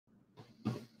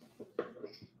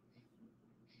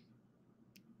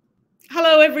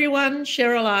everyone.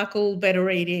 Cheryl Arkle, Better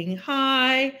Reading.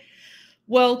 Hi,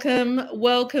 welcome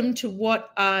to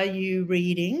What Are You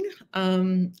Reading?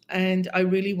 And I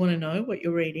really want to know what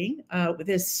you're reading.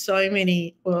 There's so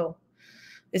many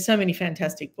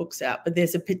fantastic books out, but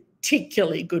there's a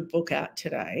particularly good book out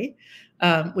today,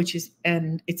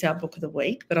 and it's our book of the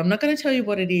week. But I'm not going to tell you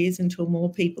what it is until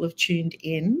more people have tuned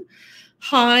in.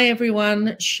 Hi, everyone.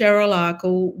 Cheryl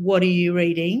Arkle, what are you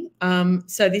reading?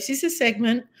 So this is a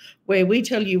segment where we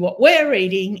tell you what we're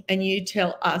reading and you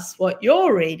tell us what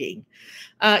you're reading.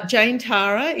 Jane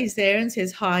Tara is there and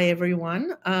says, hi,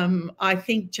 everyone. I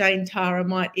think Jane Tara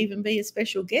might even be a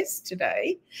special guest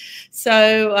today.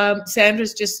 So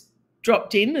Sandra's just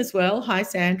dropped in as well. Hi,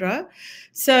 Sandra.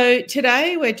 So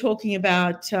today we're talking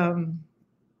about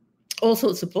all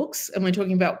sorts of books, and we're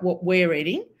talking about what we're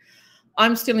reading.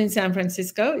 I'm still in San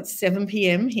Francisco. It's 7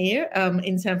 p.m. here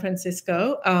in San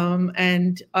Francisco,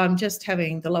 and I'm just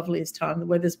having the loveliest time. The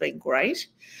weather's been great.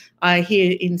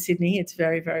 Here in Sydney, it's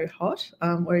very, very hot,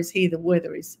 whereas here the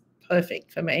weather is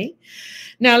perfect for me.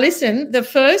 Now, listen, the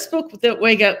first book that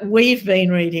we've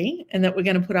been reading and that we're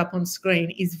going to put up on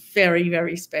screen is very,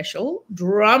 very special.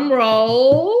 Drum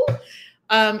roll.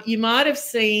 You might have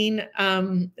seen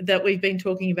that we've been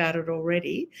talking about it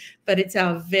already, but it's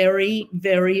our very,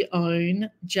 very own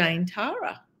Jane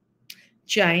Tara.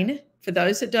 Jane, for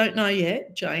those that don't know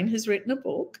yet, Jane has written a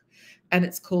book and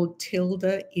it's called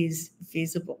Tilda is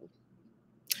Visible.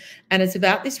 And it's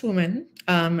about this woman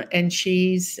and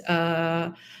she's,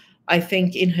 I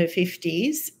think, in her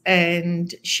 50s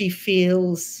and she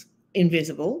feels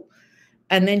invisible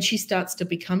and then she starts to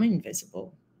become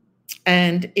invisible.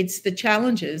 And it's the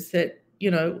challenges that,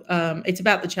 it's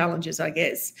about the challenges, I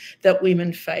guess, that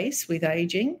women face with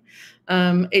aging.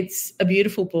 It's a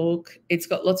beautiful book. It's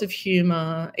got lots of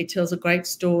humour. It tells a great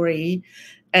story.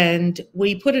 And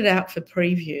we put it out for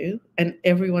preview and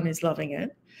everyone is loving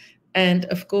it. And,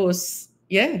 of course,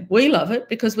 yeah, we love it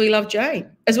because we love Jane,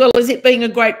 as well as it being a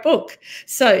great book.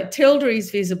 So Tilda is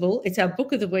Visible. It's our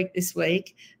book of the week this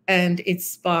week, and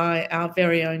it's by our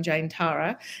very own Jane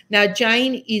Tara. Now,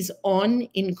 Jane is on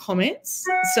in comments,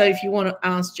 so if you want to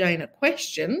ask Jane a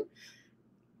question,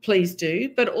 please do.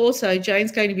 But also,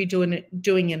 Jane's going to be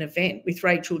doing an event with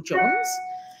Rachel Johns,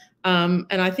 and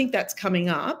I think that's coming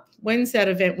up. When's that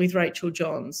event with Rachel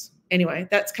Johns? Anyway,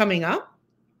 that's coming up.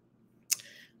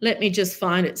 Let me just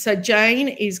find it. So Jane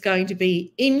is going to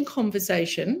be in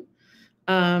conversation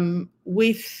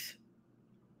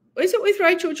is it with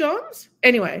Rachel Johns?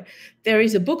 Anyway, there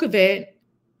is a book event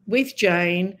with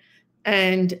Jane,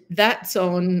 and that's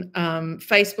on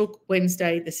Facebook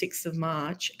Wednesday, the 6th of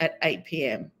March at 8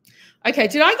 p.m. Okay,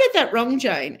 did I get that wrong,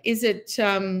 Jane? Is it,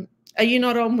 are you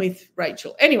not on with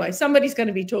Rachel? Anyway, somebody's going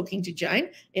to be talking to Jane.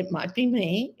 It might be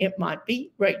me. It might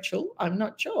be Rachel. I'm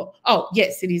not sure. Oh,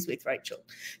 yes, it is with Rachel.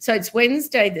 So it's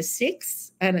Wednesday the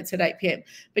 6th and it's at 8 p.m.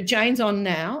 But Jane's on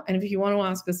now. And if you want to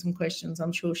ask her some questions,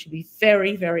 I'm sure she'll be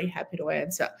very, very happy to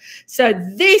answer. So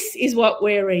this is what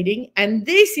we're reading. And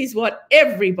this is what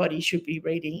everybody should be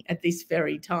reading at this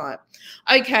very time.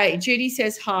 Okay, Judy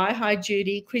says hi. Hi,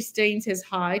 Judy. Christine says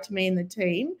hi to me and the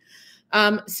team.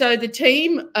 So the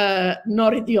team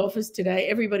not in the office today.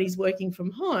 Everybody's working from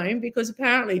home because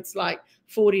apparently it's like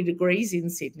 40 degrees in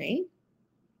Sydney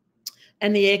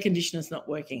and the air conditioner's not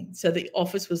working. So the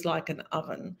office was like an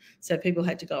oven. So people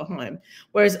had to go home.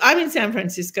 Whereas I'm in San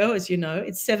Francisco, as you know,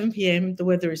 it's 7 p.m. The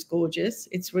weather is gorgeous.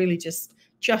 It's really just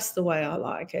the way I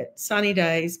like it. Sunny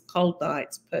days, cold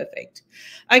nights, perfect.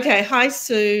 Okay, hi,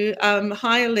 Sue.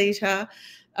 Hi, Alita.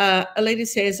 Alita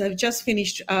says, I've just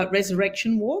finished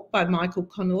Resurrection Walk by Michael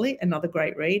Connolly, another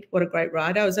great read. What a great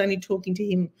writer. I was only talking to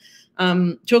him,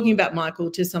 talking about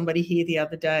Michael to somebody here the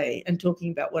other day and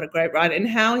talking about what a great writer and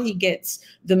how he gets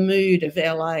the mood of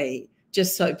LA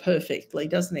just so perfectly,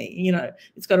 doesn't he?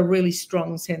 It's got a really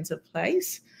strong sense of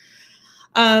place.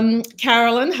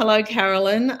 Carolyn, hello,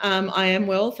 Carolyn. I am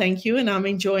well, thank you, and I'm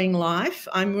enjoying life.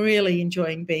 I'm really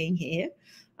enjoying being here.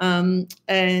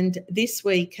 And this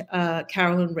week,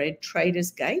 Carolyn read Trader's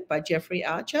Gate by Jeffrey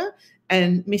Archer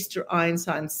and Mr.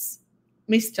 Einstein's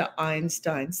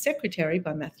Secretary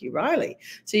by Matthew Riley.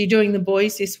 So you're doing the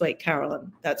boys this week,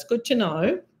 Carolyn. That's good to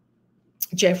know.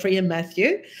 Jeffrey and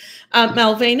Matthew.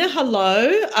 Malvina, hello.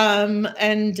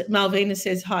 And Malvina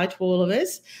says hi to all of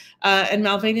us. And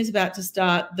Malvina's about to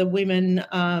start The Women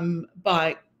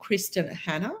by Kristen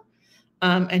Hanna.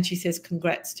 And she says,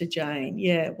 congrats to Jane.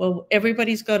 Yeah, well,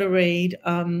 everybody's got to read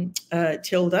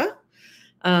Tilda.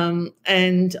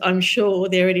 And I'm sure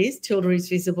there it is. Tilda is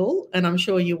visible, and I'm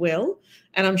sure you will.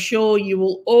 And I'm sure you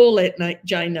will all let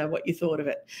Jane know what you thought of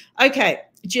it. Okay,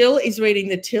 Jill is reading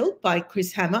The Tilt by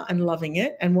Chris Hammer and loving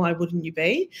it. And why wouldn't you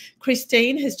be?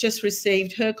 Christine has just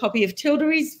received her copy of Tilda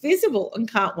is Visible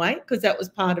and can't wait because that was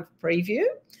part of the preview.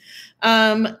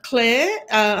 Claire,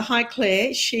 hi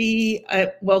Claire. She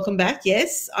welcome back.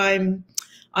 Yes, I'm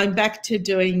back to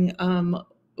doing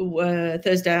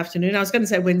Thursday afternoon. I was going to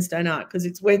say Wednesday night because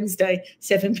it's Wednesday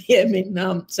 7 p.m.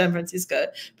 in San Francisco,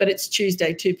 but it's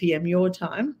Tuesday 2 p.m. your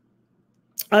time.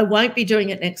 I won't be doing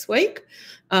it next week,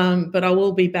 but I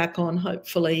will be back on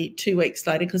hopefully 2 weeks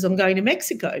later because I'm going to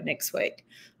Mexico next week,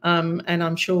 and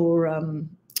I'm sure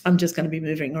I'm just going to be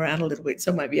moving around a little bit,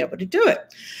 so I won't be able to do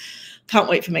it. Can't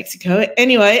wait for Mexico.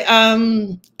 Anyway,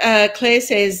 Claire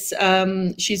says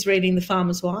she's reading The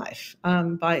Farmer's Wife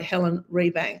by Helen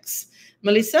Rebanks.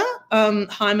 Melissa,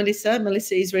 hi Melissa.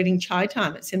 Melissa is reading Chai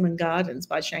Time at Cinnamon Gardens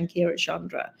by Shankira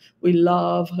Chandra. We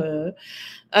love her.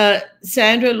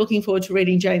 Sandra, looking forward to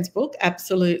reading Jane's book.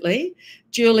 Absolutely.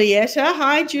 Julietta,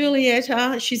 hi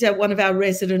Julietta. She's one of our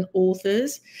resident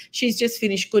authors. She's just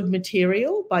finished Good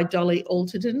Material by Dolly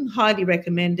Alderton. Highly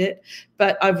recommend it.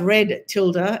 But I've read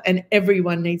Tilda and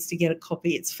everyone needs to get a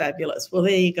copy. It's fabulous. Well,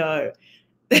 there you go.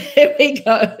 There we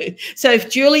go. So if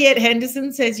Juliet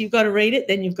Henderson says you've got to read it,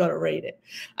 then you've got to read it.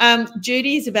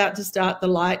 Judy is about to start The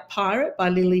Light Pirate by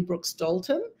Lily Brooks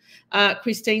Dalton.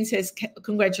 Christine says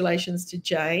congratulations to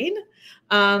Jane.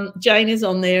 Jane is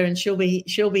on there and she'll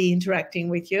be interacting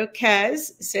with you.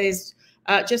 Kaz says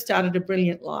just started A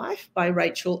Brilliant Life by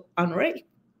Rachel Unreich.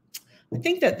 I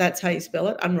think that's how you spell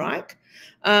it, Unreich.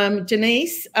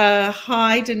 Denise,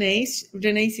 hi Denise.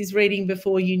 Denise is reading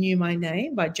Before You Knew My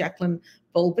Name by Jacqueline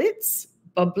Boblitz.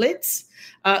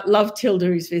 Love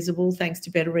Tilda is Visible, thanks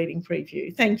to Better Reading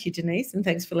Preview. Thank you, Denise, and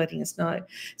thanks for letting us know.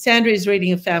 Sandra is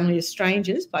reading A Family of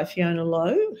Strangers by Fiona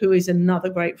Lowe, who is another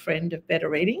great friend of Better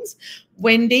Readings.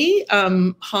 Wendy,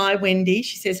 hi, Wendy.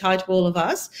 She says hi to all of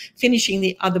us. Finishing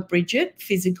The Other Bridget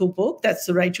physical book, that's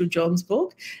the Rachel Johns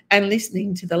book, and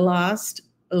listening to The Last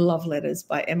Love Letters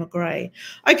by Emma Gray.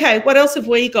 Okay, what else have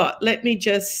we got? Let me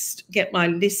just get my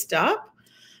list up.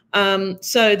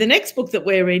 So the next book that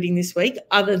we're reading this week,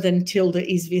 other than Tilda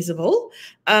is Visible,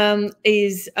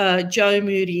 is Jo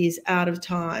Moody's Out of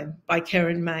Time by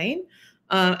Karen Main.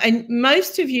 And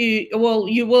most of you,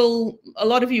 well, a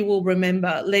lot of you will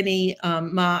remember Lenny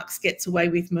Marks Gets Away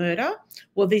with Murder.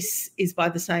 Well, this is by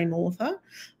the same author.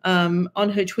 On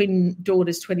her twin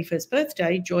daughter's 21st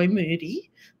birthday, Joy Moody,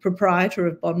 proprietor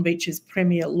of Bonbeach's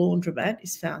premier laundromat,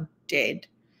 is found dead.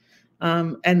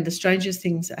 And the strangest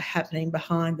things are happening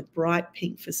behind the bright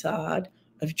pink facade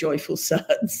of Joyful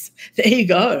Suds. There you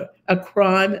go, a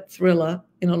crime thriller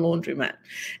in a laundromat.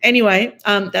 Anyway,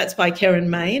 that's by Karen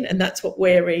Main, and that's what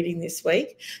we're reading this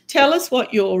week. Tell us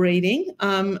what you're reading.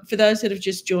 For those that have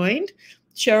just joined,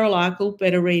 Cheryl Eichel,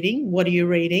 Better Reading, what are you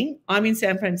reading? I'm in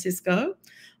San Francisco,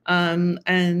 and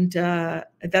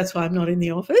that's why I'm not in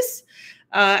the office.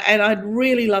 And I'd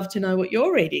really love to know what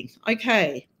you're reading.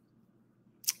 Okay.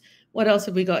 What else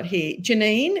have we got here?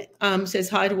 Janine says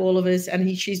hi to all of us,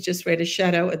 and she's just read A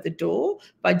Shadow at the Door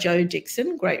by Joe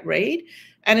Dixon. Great read.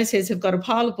 Anna says, I've got a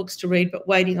pile of books to read, but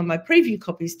waiting on my preview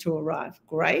copies to arrive.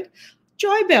 Great.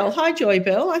 Joy Bell. Hi, Joy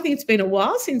Bell. I think it's been a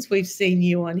while since we've seen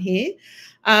you on here.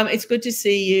 It's good to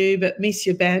see you, but miss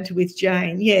your banter with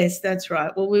Jane. Yes, that's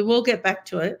right. Well, we will get back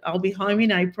to it. I'll be home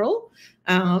in April,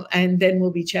 and then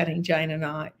we'll be chatting, Jane and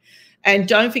I. And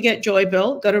don't forget, Joy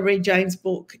Bell, got to read Jane's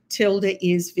book, Tilda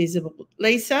is Visible.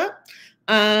 Lisa,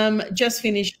 just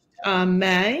finished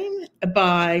Maine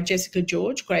by Jessica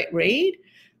George, great read.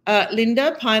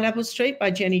 Linda, Pineapple Street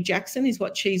by Jenny Jackson is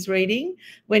what she's reading.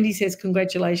 Wendy says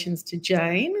congratulations to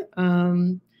Jane.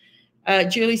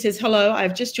 Julie says, hello,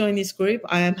 I've just joined this group.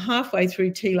 I am halfway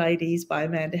through Tea Ladies by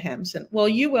Amanda Hampson. Well,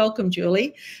 you're welcome,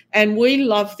 Julie. And we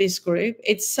love this group.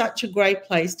 It's such a great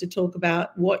place to talk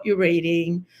about what you're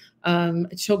reading, to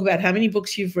talk about how many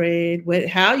books you've read,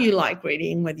 how you like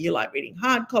reading, whether you like reading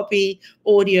hard copy,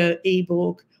 audio,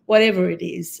 ebook, whatever it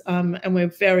is. And we're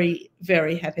very,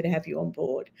 very happy to have you on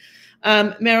board.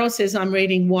 Meryl says, I'm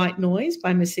reading White Noise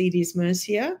by Mercedes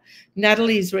Mercier.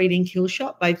 Natalie is reading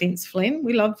Killshot by Vince Flynn.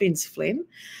 We love Vince Flynn.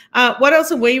 What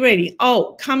else are we reading?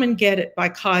 Oh, Come and Get It by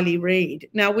Kylie Reid.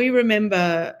 Now, we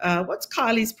remember, what's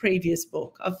Kylie's previous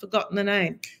book? I've forgotten the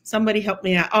name. Somebody help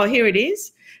me out. Oh, here it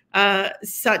is.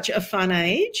 Such a Fun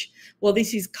Age. Well,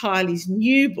 this is Kylie's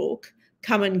new book,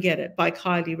 Come and Get It by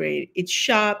Kylie Reid. It's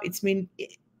sharp.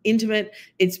 intimate,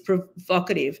 it's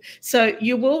provocative. So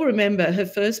you will remember her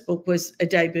first book was a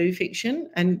debut fiction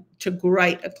and to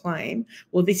great acclaim.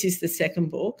 Well, this is the second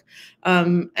book,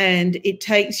 and it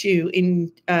takes you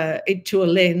into a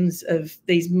lens of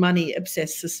these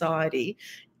money-obsessed society.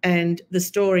 And the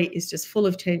story is just full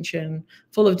of tension,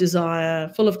 full of desire,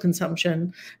 full of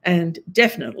consumption, and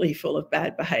definitely full of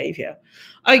bad behavior.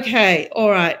 Okay,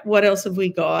 all right, what else have we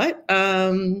got?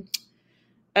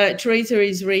 Teresa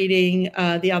is reading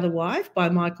The Other Wife by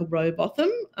Michael Rowbotham,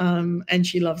 and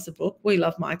she loves the book. We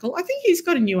love Michael. I think he's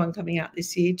got a new one coming out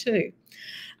this year too.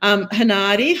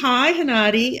 Hanadi, hi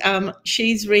Hanadi.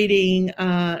 She's reading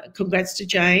Congrats to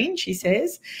Jane, she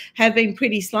says. Have been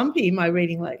pretty slumpy in my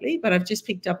reading lately, but I've just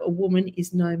picked up A Woman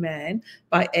Is No Man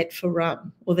by Etfa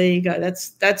Rum. Well, there you go.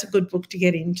 That's a good book to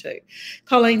get into.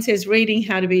 Colleen says reading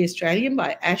How to Be Australian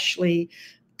by Ashley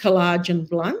Kalajian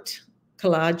Blunt.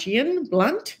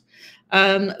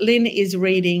 Lynn is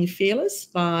reading Fearless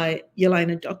by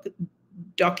Yelena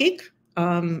Dokic.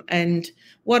 And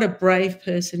what a brave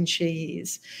person she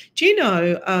is. Do you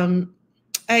know,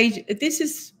 this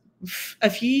is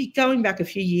going back a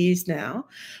few years now,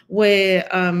 where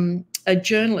a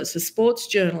sports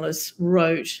journalist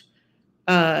wrote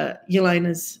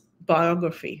Yelena's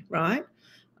biography, right?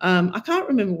 I can't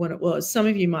remember when it was. Some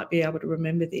of you might be able to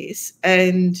remember this.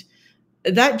 And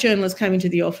that journalist came into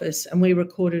the office and we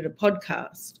recorded a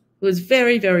podcast. It was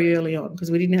very, very early on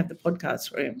because we didn't have the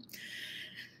podcast room.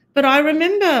 But I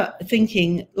remember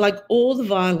thinking, like, all the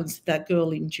violence that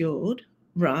girl endured,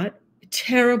 right?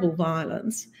 Terrible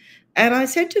violence. And I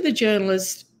said to the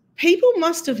journalist, people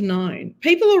must have known,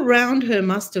 people around her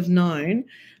must have known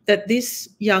that this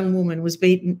young woman was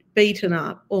beaten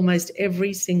up almost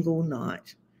every single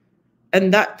night.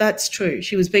 And that's true.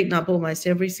 She was beaten up almost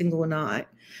every single night.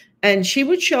 And she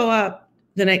would show up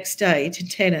the next day to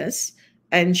tennis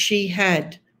and she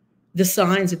had the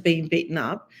signs of being beaten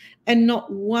up and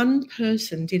not one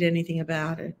person did anything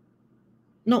about it.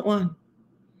 Not one.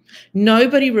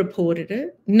 Nobody reported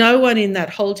it. No one in that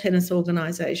whole tennis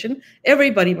organisation.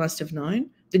 Everybody must have known.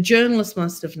 The journalist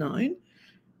must have known.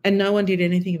 And no one did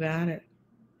anything about it.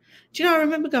 Do you know, I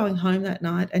remember going home that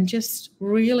night and just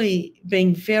really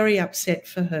being very upset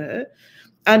for her.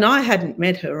 And I hadn't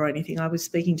met her or anything. I was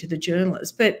speaking to the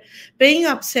journalist, but being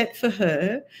upset for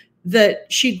her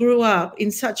that she grew up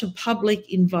in such a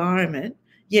public environment,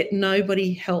 yet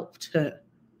nobody helped her.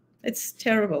 It's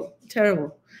terrible,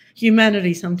 terrible.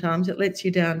 Humanity sometimes, it lets you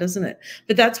down, doesn't it?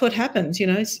 But that's what happens, you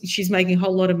know. She's making a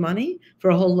whole lot of money for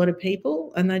a whole lot of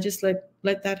people and they just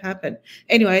let that happen.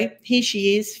 Anyway, here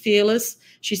she is, fearless.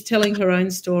 She's telling her own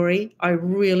story. I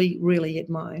really, really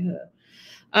admire her.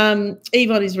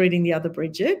 Yvonne is reading The Other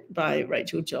Bridget by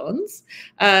Rachel Johns.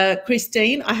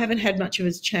 Christine, I haven't had much of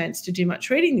a chance to do much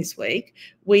reading this week.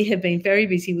 We have been very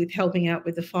busy with helping out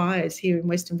with the fires here in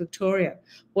Western Victoria.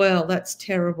 Well, that's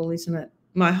terrible, isn't it?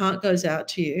 My heart goes out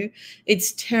to you.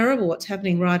 It's terrible what's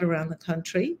happening right around the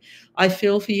country. I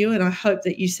feel for you and I hope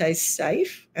that you stay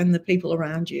safe and the people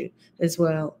around you as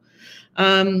well.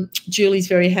 Julie's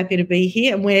very happy to be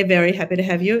here and we're very happy to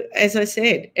have you. As I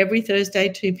said, every Thursday,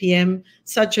 2 p.m,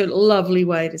 such a lovely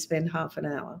way to spend half an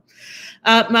hour.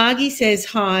 Margie says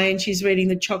hi and she's reading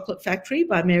The Chocolate Factory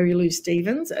by Mary Lou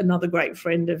Stevens, another great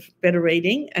friend of Better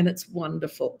Reading, and it's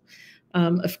wonderful.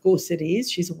 Of course it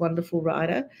is. She's a wonderful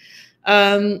writer.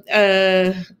 Tracy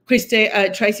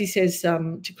says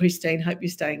to Christine, hope you're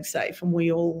staying safe, and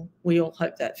we all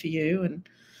hope that for you, and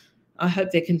I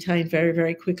hope they're contained very,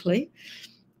 very quickly.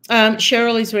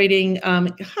 Cheryl is reading,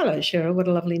 hello Cheryl, what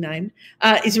a lovely name,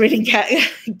 is reading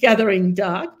Gathering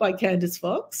Dark by Candice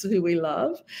Fox, who we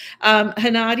love.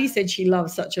 Hanadi said she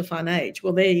loves Such a Fun Age.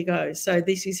 Well, there you go. So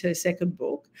this is her second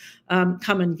book,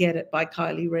 Come and Get It by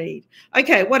Kylie Reid.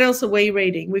 Okay, what else are we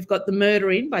reading? We've got The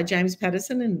Murder In by James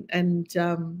Patterson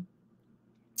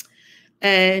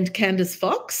and Candice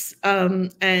Fox.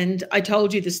 And I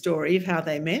told you the story of how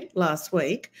they met last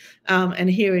week. And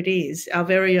here it is, our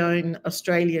very own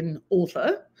Australian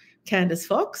author, Candice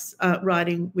Fox,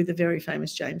 writing with the very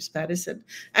famous James Patterson.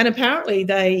 And apparently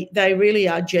they really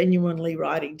are genuinely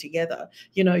writing together.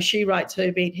 You know, she writes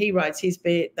her bit, he writes his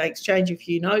bit, they exchange a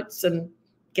few notes and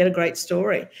get a great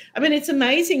story. I mean, it's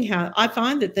amazing how I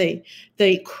find that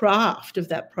the craft of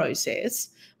that process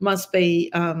must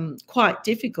be quite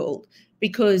difficult,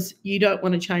 because you don't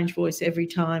want to change voice every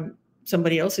time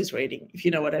somebody else is reading, if you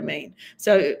know what I mean.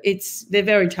 So they're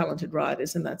very talented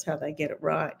writers and that's how they get it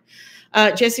right.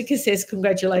 Jessica says,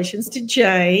 congratulations to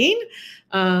Jane.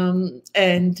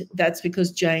 And that's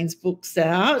because Jane's book's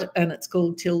out, and it's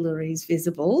called Tilda is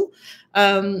Visible.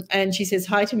 And she says,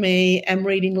 hi to me. I'm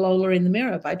reading Lola in the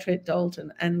Mirror by Trent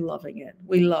Dalton and loving it.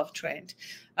 We love Trent.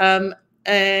 And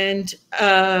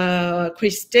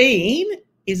Christine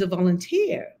is a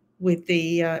volunteer with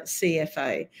the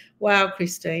CFA. Wow,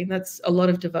 Christine, that's a lot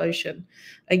of devotion.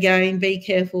 Again, be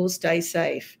careful, stay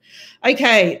safe.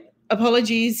 Okay,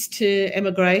 apologies to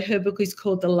Emma Gray. Her book is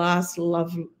called The Last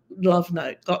Love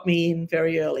Note. Got me in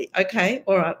very early. Okay,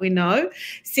 all right, we know.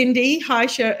 Cindy, hi,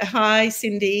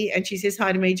 Cindy, and she says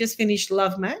hi to me. Just finished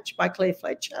Love Match by Claire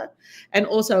Fletcher, and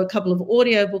also a couple of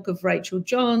audiobook of Rachel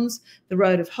Johns, The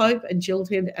Road of Hope and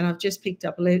Jilted, and I've just picked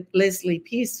up Leslie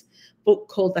Pierce book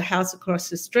called The House Across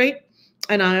the Street.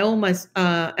 And I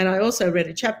also read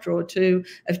a chapter or two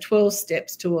of 12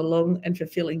 Steps to a Long and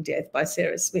Fulfilling Death by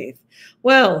Sarah Smith.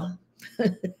 Well,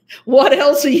 what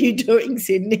else are you doing,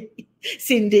 Cindy?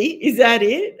 Is that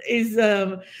it?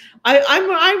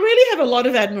 I really have a lot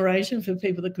of admiration for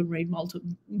people that can read multiple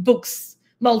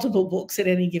books at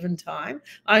any given time.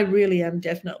 I really am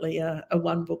definitely a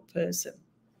one book person.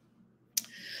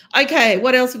 Okay,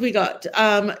 what else have we got?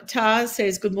 Taz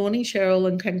says, good morning, Cheryl,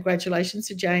 and congratulations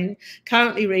to Jane.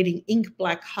 Currently reading Ink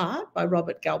Black Heart by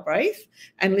Robert Galbraith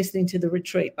and listening to The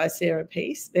Retreat by Sarah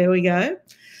Peace. There we go.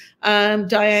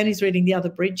 Diane is reading The Other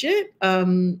Bridget.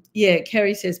 Yeah,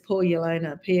 Kerry says, poor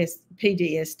Yelena,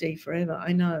 PTSD forever.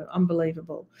 I know,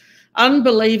 unbelievable.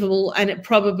 Unbelievable, and it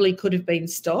probably could have been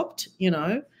stopped, you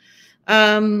know.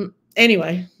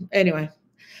 Anyway.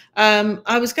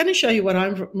 I was going to show you what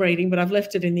I'm reading, but I've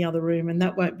left it in the other room, and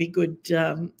that won't be good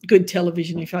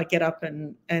television if I get up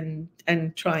and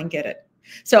try and get it.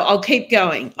 So I'll keep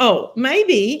going. Oh,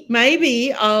 maybe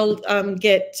I'll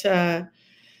get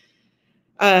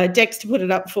Dex to put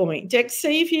it up for me. Dex,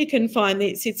 see if you can find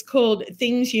this. It's called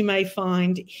Things You May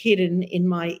Find Hidden in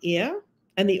My Ear,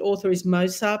 and the author is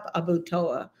Mosab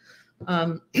Abutoa.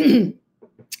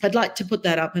 I'd like to put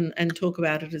that up and talk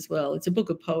about it as well. It's a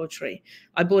book of poetry.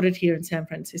 I bought it here in San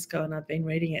Francisco and I've been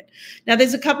reading it. Now,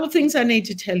 there's a couple of things I need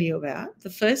to tell you about.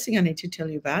 The first thing I need to tell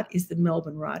you about is the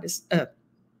Melbourne Writers,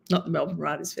 not the Melbourne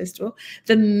Writers Festival,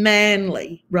 the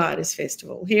Manly Writers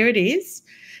Festival. Here it is,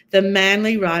 the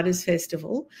Manly Writers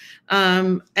Festival.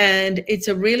 And it's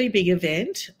a really big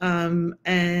event,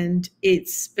 and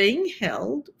it's being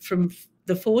held from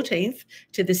the 14th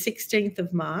to the 16th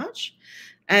of March.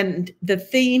 And the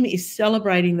theme is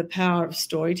celebrating the power of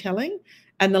storytelling.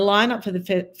 And the lineup for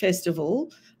the festival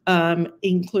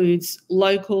includes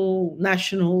local,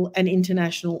 national, and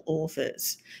international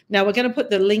authors. Now, we're going to put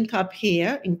the link up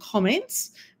here in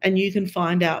comments, and you can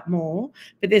find out more.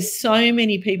 But there's so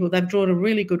many people. They've drawn a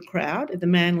really good crowd at the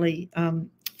Manly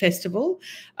Festival.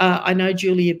 I know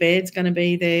Julia Baird's going to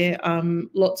be there.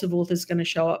 Lots of authors going to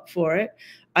show up for it.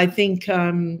 I think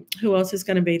who else is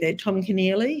going to be there? Tom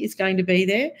Keneally is going to be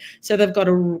there. So they've got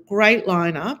a great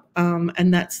lineup,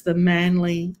 and that's the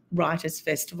Manly Writers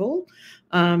Festival,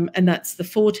 and that's the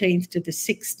 14th to the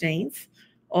 16th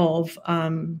of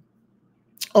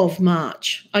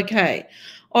March. Okay.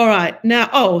 All right.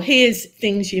 Now, here's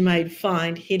things you may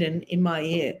find hidden in my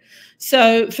ear.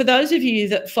 So for those of you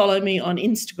that follow me on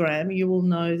Instagram, you will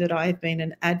know that I've been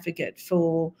an advocate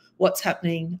for what's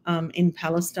happening in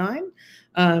Palestine.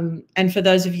 And for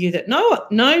those of you that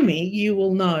know me, you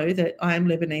will know that I am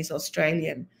Lebanese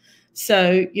Australian.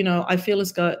 So, you know, I feel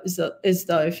as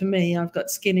though for me, I've got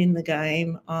skin in the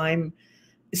game. I'm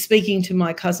speaking to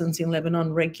my cousins in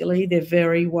Lebanon regularly. They're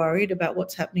very worried about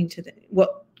what's happening to them,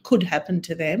 what could happen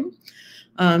to them.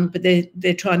 But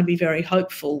they're trying to be very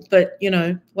hopeful. But, you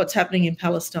know, what's happening in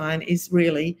Palestine is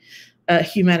really a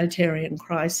humanitarian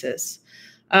crisis.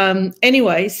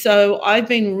 Anyway, so I've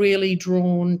been really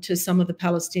drawn to some of the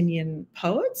Palestinian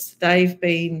poets. There's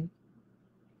been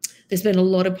a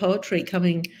lot of poetry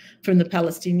coming from the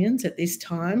Palestinians at this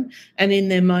time, and in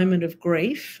their moment of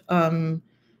grief,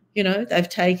 you know, they've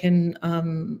taken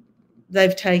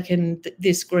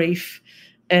this grief,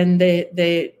 and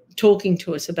they're talking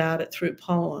to us about it through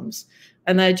poems,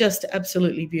 and they're just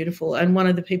absolutely beautiful. And one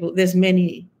of the people, there's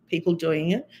many people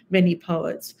doing it, many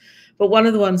poets. But one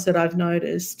of the ones that I've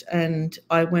noticed, and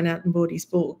I went out and bought his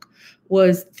book,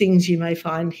 was Things You May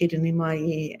Find Hidden in My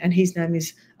Ear. And his name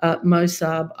is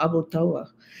Mosab Abutoa.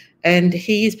 And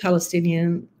he is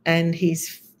Palestinian, and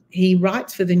he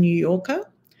writes for The New Yorker.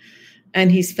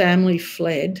 And his family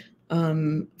fled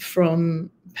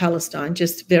from Palestine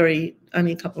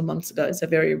only a couple of months ago, so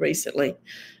very recently,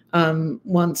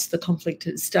 once the conflict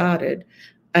had started.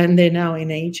 and they're now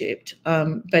in Egypt.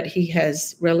 But he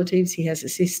has relatives. He has a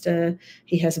sister.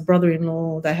 He has a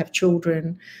brother-in-law. They have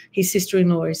children. His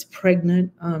sister-in-law is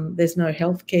pregnant. There's no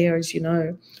health care, as you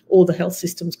know. All the health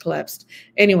systems collapsed.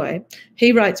 Anyway,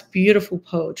 he writes beautiful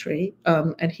poetry,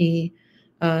 and he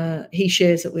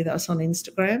shares it with us on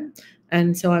Instagram.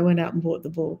 And so I went out and bought the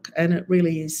book, and it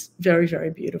really is very, very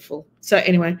beautiful. So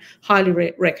anyway,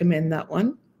 highly recommend that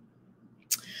one.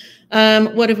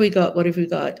 What have we got?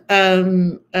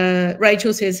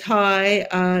 Rachel says,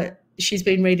 hi. She's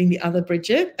been reading The Other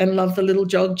Bridget and loved the little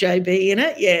jog JB in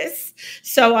it. Yes.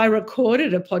 So I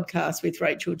recorded a podcast with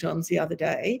Rachel Johns the other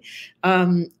day,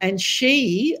 and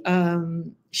she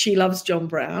loves John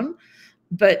Brown,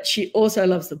 but she also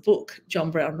loves the book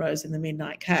John Brown, Rose and the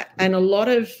Midnight Cat. And a lot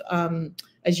of,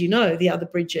 as you know, The Other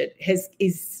Bridget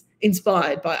is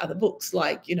inspired by other books,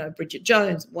 like, you know, Bridget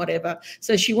Jones, whatever.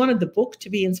 So she wanted the book to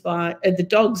be inspired, the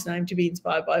dog's name to be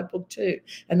inspired by a book too.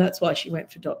 And that's why she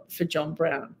went for John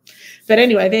Brown. But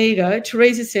anyway, there you go.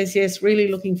 Teresa says, yes, really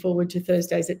looking forward to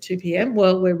Thursdays at 2 p.m.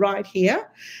 Well, we're right here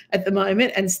at the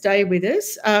moment, and stay with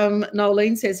us.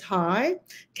 Nolene says hi.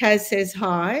 Kaz says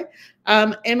hi.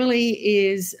 Emily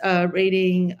is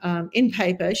reading in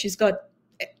paper.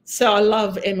 So I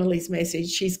love Emily's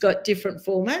message. She's got different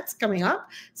formats coming up.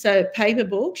 So paper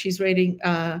book, she's reading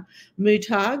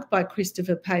Mutag by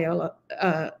Christopher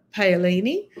Paolini.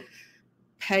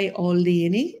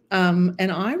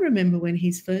 And I remember when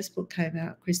his first book came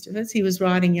out, Christopher's, he was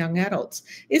writing young adults.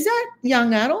 Is that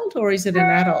young adult or is it an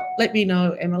adult? Let me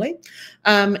know, Emily.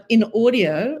 In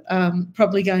audio,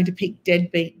 probably going to pick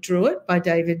Deadbeat Druid by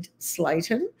David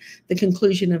Slayton, the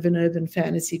conclusion of an urban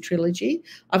fantasy trilogy.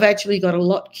 I've actually got a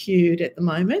lot queued at the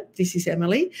moment. This is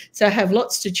Emily. So I have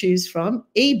lots to choose from.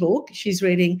 Ebook, she's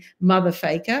reading Mother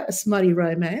Faker, a smutty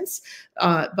romance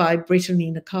by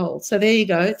Brittany Nicole. So there you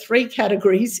go, 3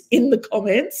 categories in the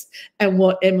comments and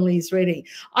what Emily's reading.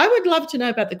 I would love to know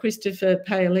about the Christopher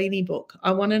Paolini book.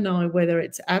 I want to know whether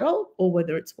it's adult or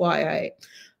whether it's YA,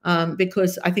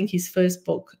 because I think his first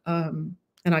book, and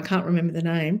I can't remember the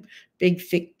name, big,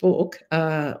 thick book,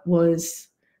 was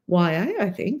YA, I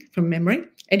think, from memory.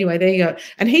 Anyway, there you go.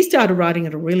 And he started writing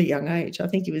at a really young age. I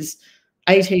think he was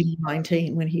 18,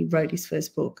 19 when he wrote his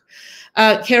first book.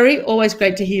 Kerry, always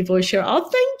great to hear your voice, Cheryl. Oh,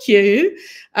 thank you.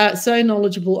 So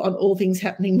knowledgeable on all things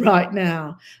happening right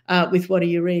now with What Are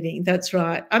You Reading? That's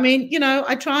right. I mean, you know,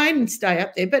 I try and stay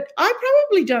up there, but I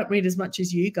probably don't read as much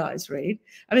as you guys read.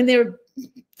 I mean, there are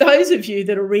those of you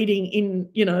that are reading in,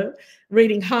 you know,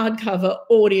 reading hardcover,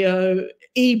 audio,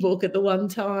 ebook at the one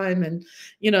time, and,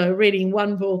 you know, reading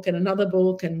one book and another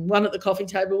book, and one at the coffee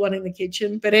table, one in the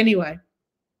kitchen. But anyway,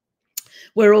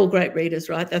 we're all great readers,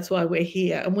 right? That's why we're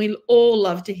here. And we all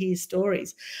love to hear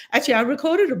stories. Actually, I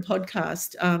recorded a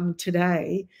podcast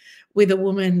today with a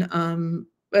woman,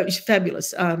 she's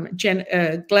fabulous,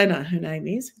 Glenna, her name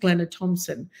is, Glenna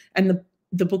Thompson. And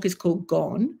the book is called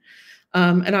Gone.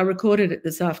 And I recorded it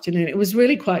this afternoon. It was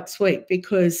really quite sweet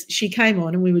because she came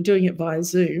on and we were doing it via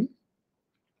Zoom.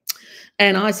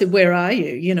 And I said, where are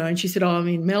you? You know, and she said, oh, I'm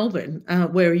in Melbourne.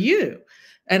 Where are you?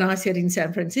 And I said, in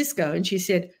San Francisco. And she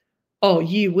said, oh,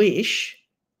 you wish.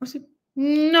 I said,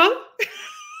 no,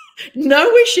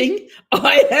 no wishing.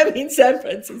 I am in San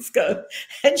Francisco.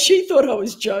 And she thought I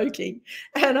was joking.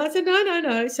 And I said, no, no,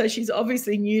 no. So she's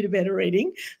obviously new to Better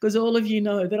Reading, because all of you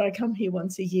know that I come here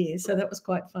once a year. So that was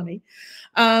quite funny.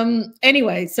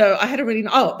 Anyway, so I had a reading.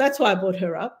 Oh, that's why I brought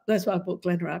her up. That's why I brought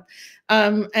Glenna up.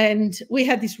 And we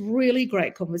had this really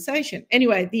great conversation.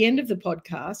 Anyway, at the end of the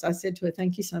podcast, I said to her,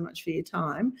 thank you so much for your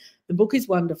time. The book is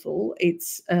wonderful.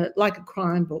 It's like a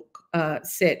crime book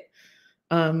set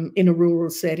in a rural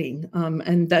setting,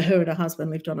 and that her and her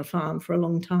husband lived on a farm for a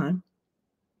long time.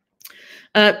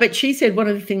 But she said one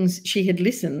of the things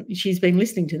she's been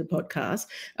listening to the podcast,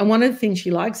 and one of the things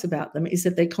she likes about them is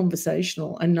that they're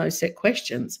conversational and no set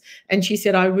questions. And she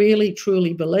said, I really,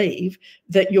 truly believe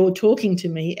that you're talking to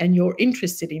me and you're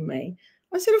interested in me.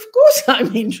 I said, of course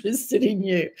I'm interested in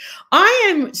you. I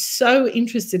am so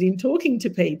interested in talking to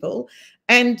people.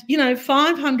 And, you know,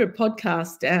 500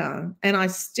 podcasts down, and I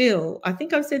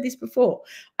think I've said this before,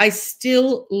 I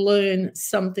still learn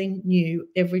something new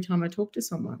every time I talk to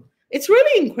someone. It's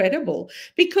really incredible,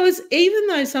 because even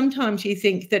though sometimes you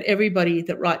think that everybody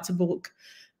that writes a book,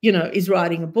 you know, is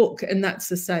writing a book and that's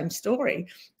the same story,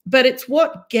 but it's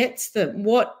what gets them,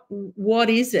 what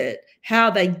is it, how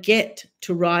they get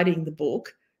to writing the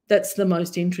book, that's the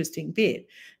most interesting bit.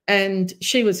 And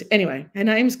anyway, her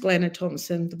name's Glenna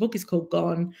Thompson. The book is called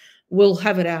Gone. We'll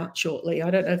have it out shortly.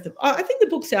 I don't know if I think the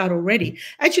book's out already.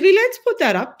 Actually, let's put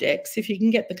that up, Dex. If you can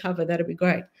get the cover, that'd be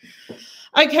great.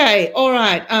 Okay, all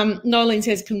right. Nolan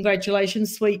says,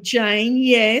 congratulations, sweet Jane.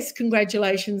 Yes,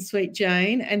 congratulations, sweet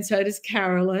Jane. And so does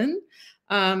Carolyn.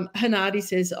 Hanadi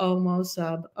says, oh, Mo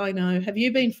Sub, I know. Have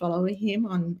you been following him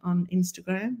on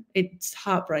Instagram? It's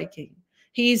heartbreaking.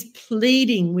 He is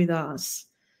pleading with us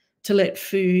to let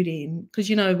food in because,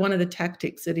 you know, one of the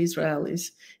tactics that Israel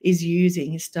is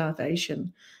using is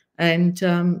starvation. And,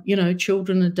 you know,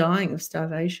 children are dying of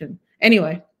starvation.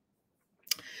 Anyway.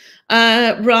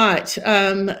 Right.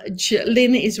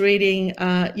 Lynn is reading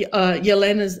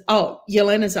Yelena's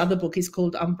other book is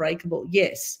called Unbreakable.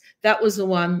 Yes, that was the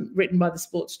one written by the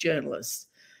sports journalist.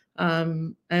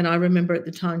 And I remember at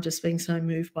the time just being so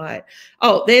moved by it.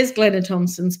 Oh, there's Glenna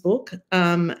Thompson's book,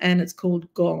 and it's called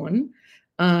Gone.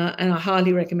 And I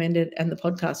highly recommend it, and the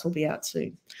podcast will be out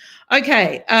soon.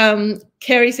 Okay,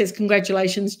 Kerry says,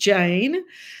 congratulations, Jane.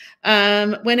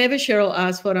 Whenever Cheryl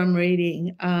asks what I'm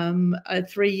reading,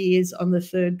 3 years on the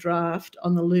third draft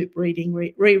on the loop, reading,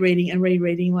 rereading and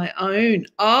rereading my own.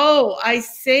 Oh, I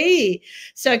see.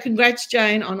 So congrats,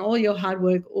 Jane, on all your hard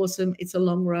work. Awesome. It's a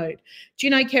long road. Do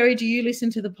you know, Kerry, do you listen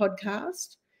to the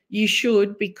podcast? You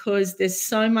should, because there's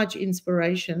so much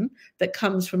inspiration that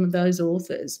comes from those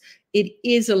authors. It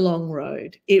is a long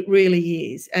road. It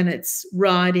really is. And it's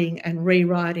writing and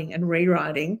rewriting and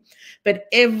rewriting. But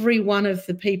every one of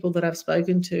the people that I've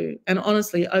spoken to, and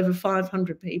honestly, over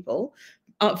 500 people,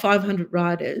 500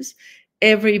 writers,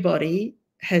 everybody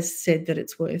has said that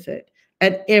it's worth it.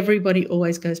 And everybody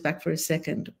always goes back for a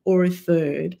second or a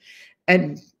third.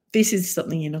 And this is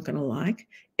something you're not going to like.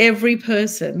 Every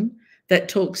person that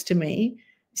talks to me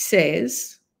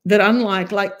says that,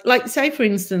 unlike, like say, for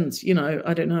instance, you know,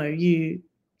 I don't know, you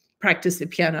practice the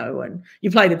piano and you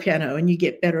play the piano and you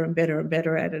get better and better and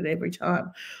better at it every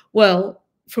time. Well,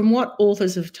 from what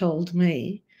authors have told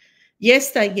me,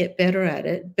 yes, they get better at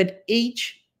it, but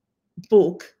each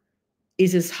book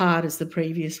is as hard as the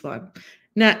previous one.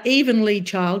 Now, even Lee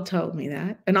Child told me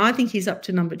that, and I think he's up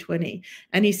to number 20.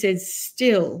 And he said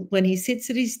still, when he sits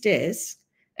at his desk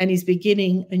and he's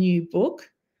beginning a new book,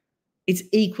 it's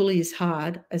equally as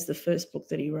hard as the first book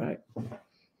that he wrote.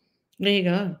 There you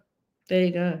go. There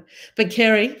you go. But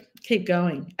Kerry, keep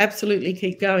going. Absolutely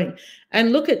keep going.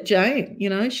 And look at Jane. You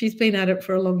know, she's been at it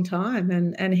for a long time,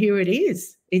 and here it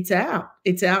is. It's out.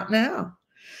 It's out now.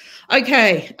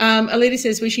 Okay. Alita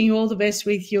says, wishing you all the best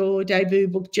with your debut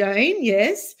book, Jane.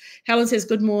 Yes. Helen says,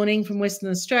 good morning from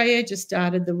Western Australia. Just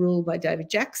started The Rule by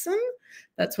David Jackson.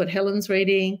 That's what Helen's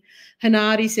reading.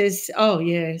 Hanadi says, oh,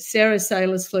 yeah, Sarah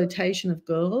Saylor's Flirtation of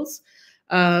Girls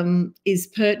is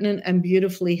pertinent and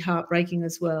beautifully heartbreaking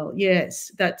as well.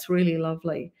 Yes, that's really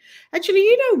lovely. Actually,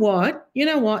 you know what? You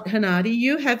know what, Hanadi?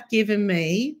 You have given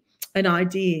me an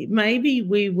idea. Maybe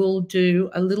we will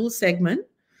do a little segment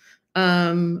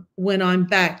when I'm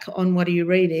back on What Are You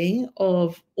Reading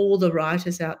of all the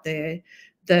writers out there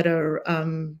that are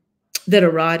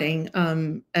writing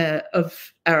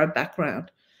of Arab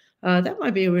background. That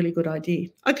might be a really good idea.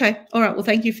 Okay. All right. Well,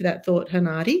 thank you for that thought,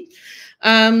 Hanadi.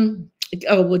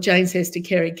 Oh, well, Jane says to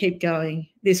Kerry, keep going.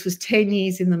 This was 10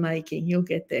 years in the making. You'll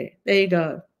get there. There you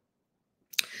go.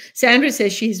 Sandra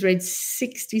says she's read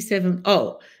 67.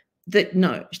 Oh,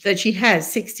 that she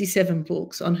has 67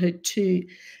 books on her 2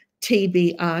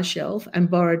 TBR shelf and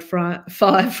borrowed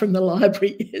 5 from the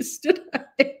library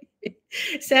yesterday.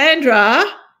 Sandra,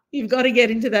 you've got to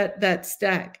get into that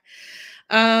stack.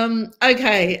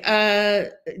 Okay.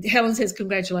 Helen says,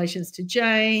 congratulations to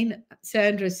Jane.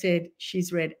 Sandra said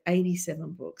she's read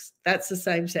 87 books. That's the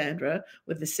same Sandra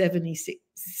with the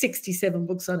 67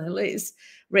 books on her list.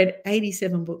 Read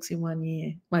 87 books in 1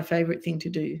 year. My favourite thing to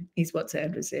do is what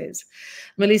Sandra says.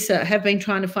 Melissa, have been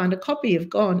trying to find a copy of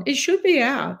Gone. It should be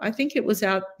out. I think it was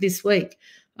out this week.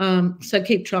 So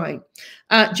keep trying.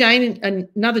 Jane,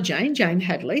 another Jane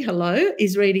Hadley, hello,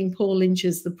 is reading Paul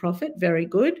Lynch's The Prophet. Very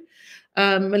good.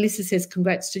 Melissa says,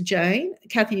 congrats to Jane.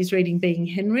 Kathy is reading Being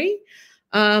Henry.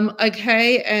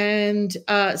 Okay, and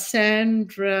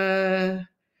Sandra,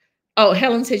 oh,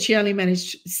 Helen said she only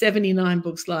managed 79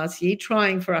 books last year,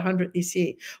 trying for 100 this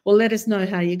year. Well, let us know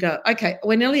how you go. Okay,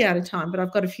 we're nearly out of time, but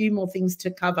I've got a few more things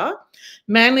to cover.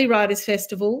 Manly Writers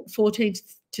Festival,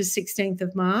 14th to 16th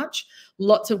of March.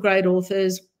 Lots of great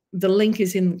authors. The link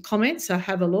is in the comments, so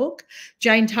have a look.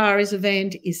 Jane Tara's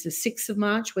event is the 6th of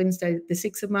March, Wednesday, the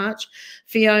 6th of March.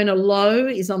 Fiona Lowe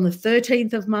is on the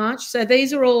 13th of March. So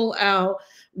these are all our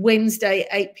Wednesday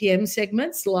 8 p.m.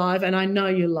 segments live, and I know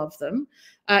you love them.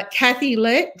 Kathy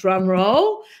Lett, drum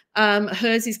roll,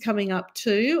 Hers is coming up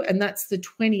too, and that's the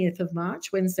 20th of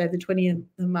March, Wednesday, the 20th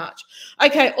of March.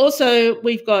 Okay, also,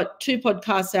 we've got 2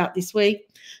 podcasts out this week.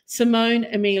 Simone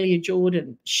Amelia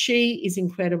Jordan, she is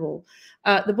incredible.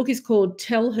 The book is called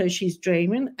Tell Her She's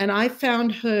Dreaming, and I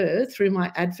found her through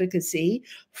my advocacy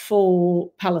for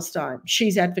Palestine.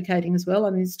 She's advocating as well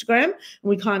on Instagram, and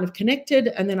we kind of connected,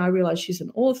 and then I realized she's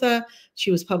an author.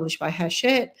 She was published by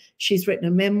Hachette. She's written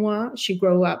a memoir. She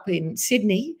grew up in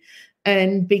Sydney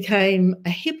and became a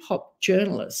hip-hop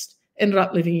journalist, ended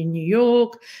up living in New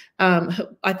York.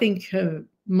 I think her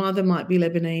mother might be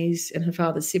Lebanese and her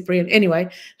father's Cypriot. Anyway,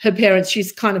 her parents,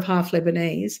 she's kind of half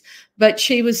Lebanese, but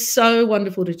she was so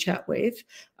wonderful to chat with.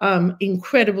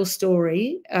 Incredible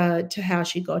story to how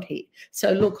she got here.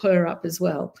 So look her up as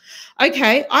well.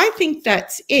 Okay, I think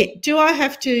that's it.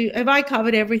 Have I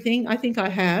covered everything? I think I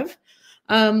have.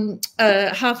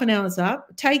 Half an hour's up.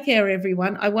 Take care,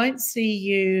 everyone. I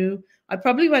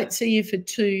probably won't see you for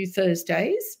 2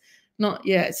 Thursdays. Not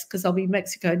yet, because I'll be in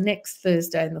Mexico next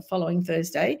Thursday and the following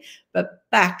Thursday, but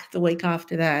back the week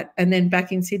after that, and then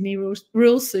back in Sydney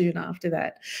real soon after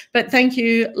that. But thank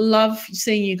you. Love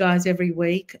seeing you guys every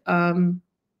week.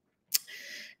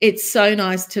 It's so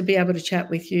nice to be able to chat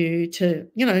with you, to,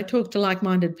 talk to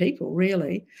like-minded people,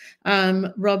 really.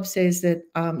 Rob says that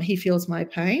he feels my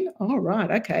pain. Oh,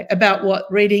 right, okay. About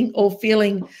what? Reading or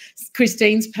feeling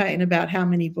Christine's pain about how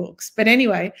many books. But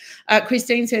anyway,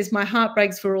 Christine says, my heart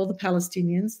breaks for all the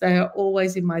Palestinians. They are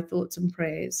always in my thoughts and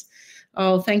prayers.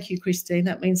 Oh, thank you, Christine.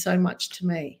 That means so much to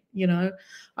me.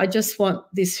 I just want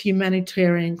this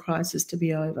humanitarian crisis to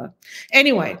be over.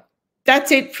 Anyway,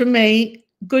 that's it from me.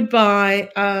 Goodbye.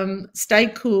 Stay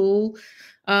cool.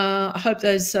 I hope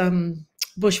those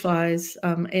bushfires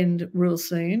end real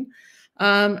soon.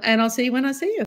 And I'll see you when I see you.